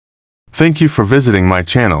Thank you for visiting my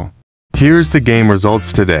channel. Here's the game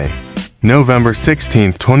results today. November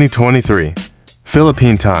 16, 2023.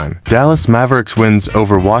 Philippine time. Dallas Mavericks wins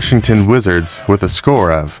over Washington Wizards with a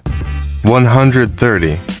score of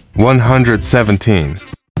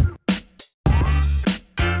 130-117.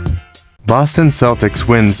 Boston Celtics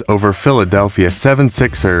wins over Philadelphia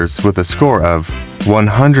 76ers with a score of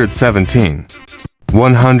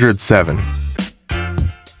 117-107.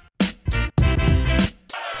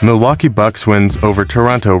 Milwaukee Bucks wins over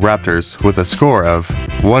Toronto Raptors with a score of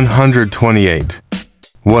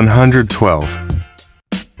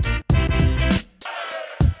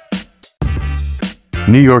 128-112.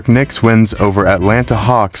 New York Knicks wins over Atlanta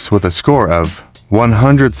Hawks with a score of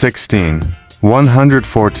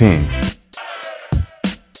 116-114.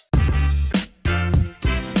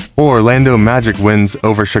 Orlando Magic wins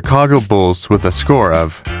over Chicago Bulls with a score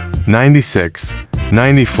of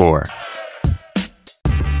 96-94.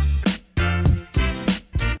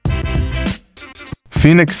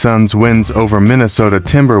 Phoenix Suns wins over Minnesota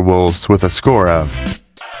Timberwolves with a score of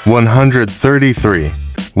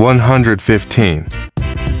 133-115.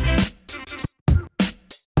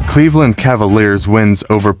 Cleveland Cavaliers wins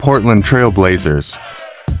over Portland Trail Blazers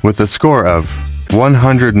with a score of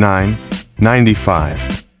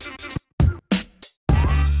 109-95.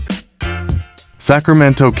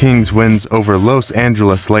 Sacramento Kings wins over Los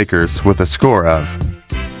Angeles Lakers with a score of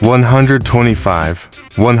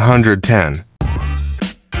 125-110.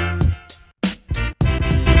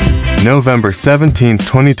 November 17,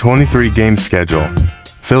 2023 game schedule.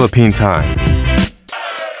 Philippine time.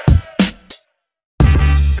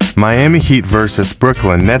 Miami Heat vs.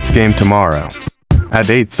 Brooklyn Nets game tomorrow at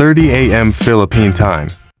 8:30 a.m. Philippine time.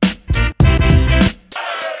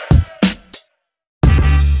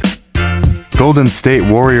 Golden State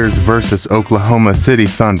Warriors vs. Oklahoma City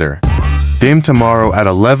Thunder game tomorrow at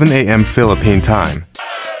 11 a.m. Philippine time.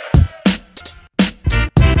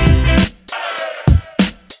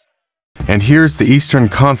 And here's the Eastern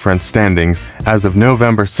Conference standings as of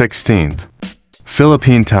November 16th.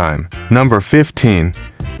 Philippine time, number 15,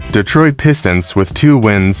 Detroit Pistons with 2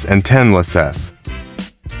 wins and 10 losses.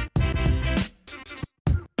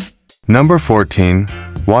 Number 14,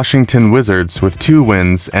 Washington Wizards with 2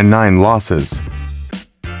 wins and 9 losses.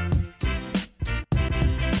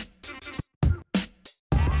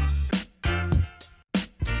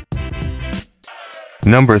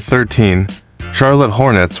 Number 13, Charlotte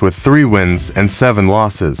Hornets with 3 wins and 7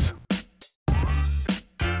 losses.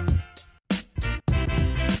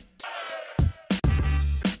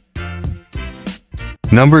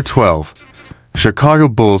 Number 12, Chicago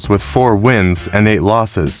Bulls with 4 wins and 8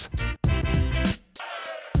 losses.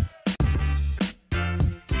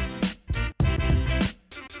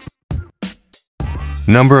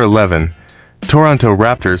 Number 11, Toronto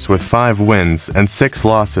Raptors with 5 wins and 6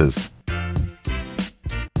 losses.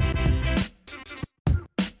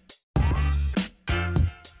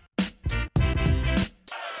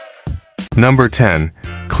 Number 10,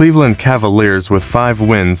 Cleveland Cavaliers with 5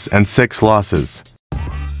 wins and 6 losses.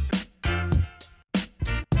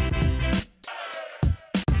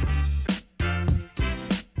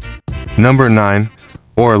 Number 9,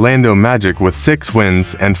 Orlando Magic with 6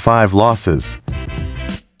 wins and 5 losses.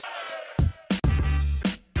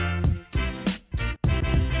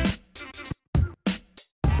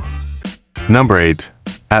 Number 8,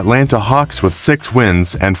 Atlanta Hawks with 6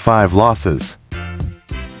 wins and 5 losses.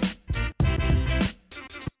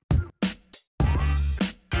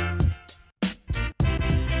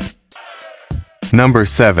 Number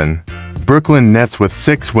 7, Brooklyn Nets with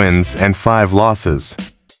 6 wins and 5 losses.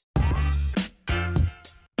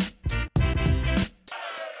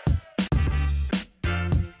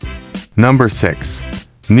 Number 6,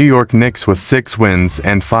 New York Knicks with 6 wins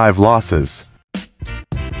and 5 losses.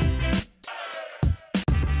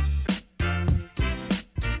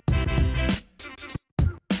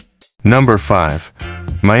 Number 5,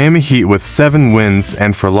 Miami Heat with 7 wins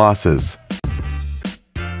and 4 losses.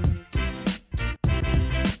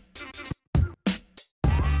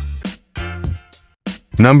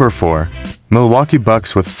 Number 4, Milwaukee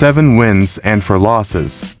Bucks with 7 wins and 4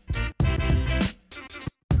 losses.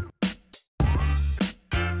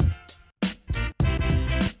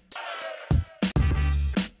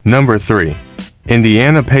 Number 3,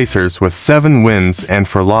 Indiana Pacers with 7 wins and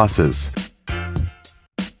 4 losses.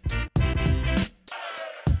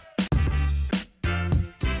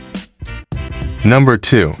 Number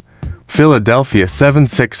 2, Philadelphia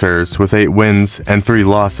 76ers with 8 wins and 3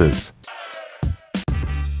 losses.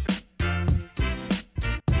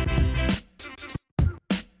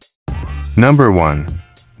 Number 1,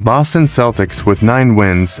 Boston Celtics with 9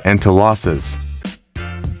 wins and 2 losses.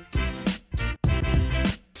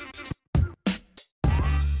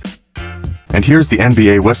 And here's the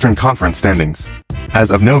NBA Western Conference standings. As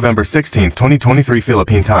of November 16, 2023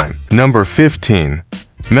 Philippine time. Number 15.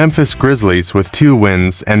 Memphis Grizzlies with 2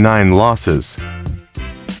 wins and 9 losses.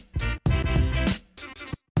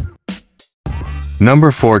 Number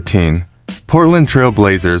 14. Portland Trail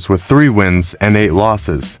Blazers with 3 wins and 8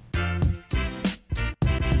 losses.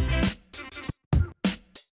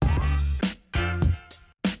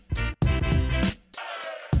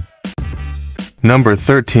 Number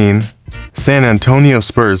 13. San Antonio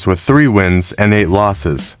Spurs with 3 wins and 8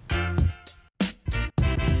 losses.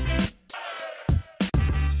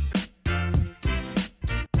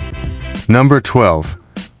 Number 12.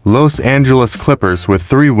 Los Angeles Clippers with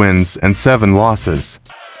 3 wins and 7 losses.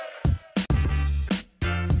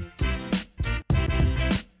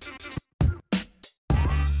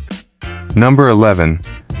 Number 11.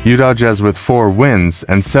 Utah Jazz with 4 wins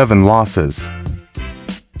and 7 losses.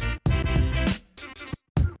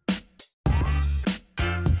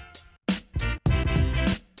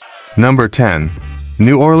 Number 10.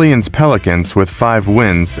 New Orleans Pelicans with 5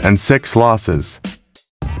 wins and 6 losses.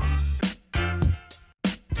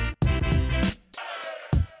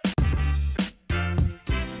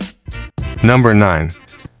 Number 9.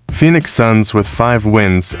 Phoenix Suns with 5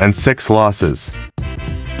 wins and 6 losses.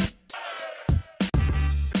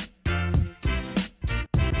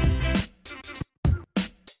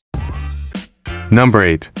 Number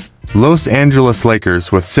 8. Los Angeles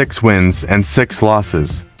Lakers with 6 wins and 6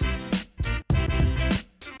 losses.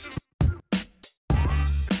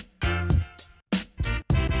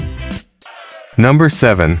 Number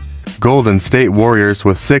 7. Golden State Warriors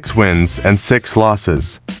with 6 wins and 6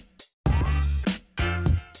 losses.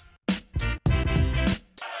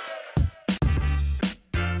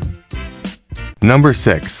 Number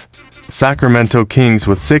 6. Sacramento Kings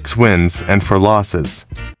with 6 wins and 4 losses.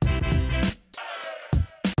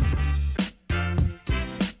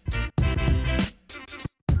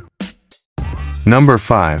 Number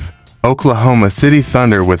 5. Oklahoma City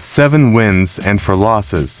Thunder with 7 wins and 4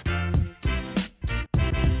 losses.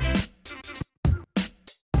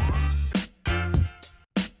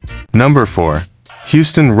 Number 4.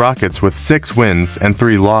 Houston Rockets with 6 wins and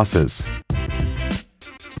 3 losses.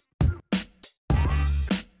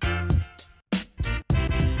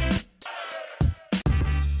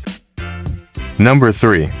 Number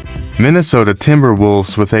 3. Minnesota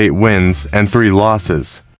Timberwolves with 8 wins and 3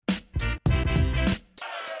 losses.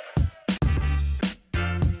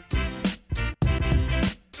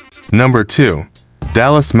 Number 2.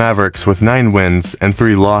 Dallas Mavericks with 9 wins and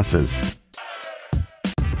 3 losses.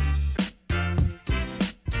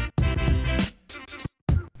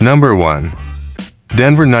 Number 1.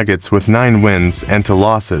 Denver Nuggets with 9 wins and 2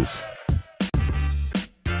 losses.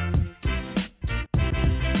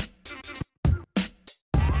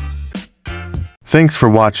 Thanks for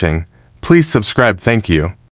watching. Please subscribe. Thank you.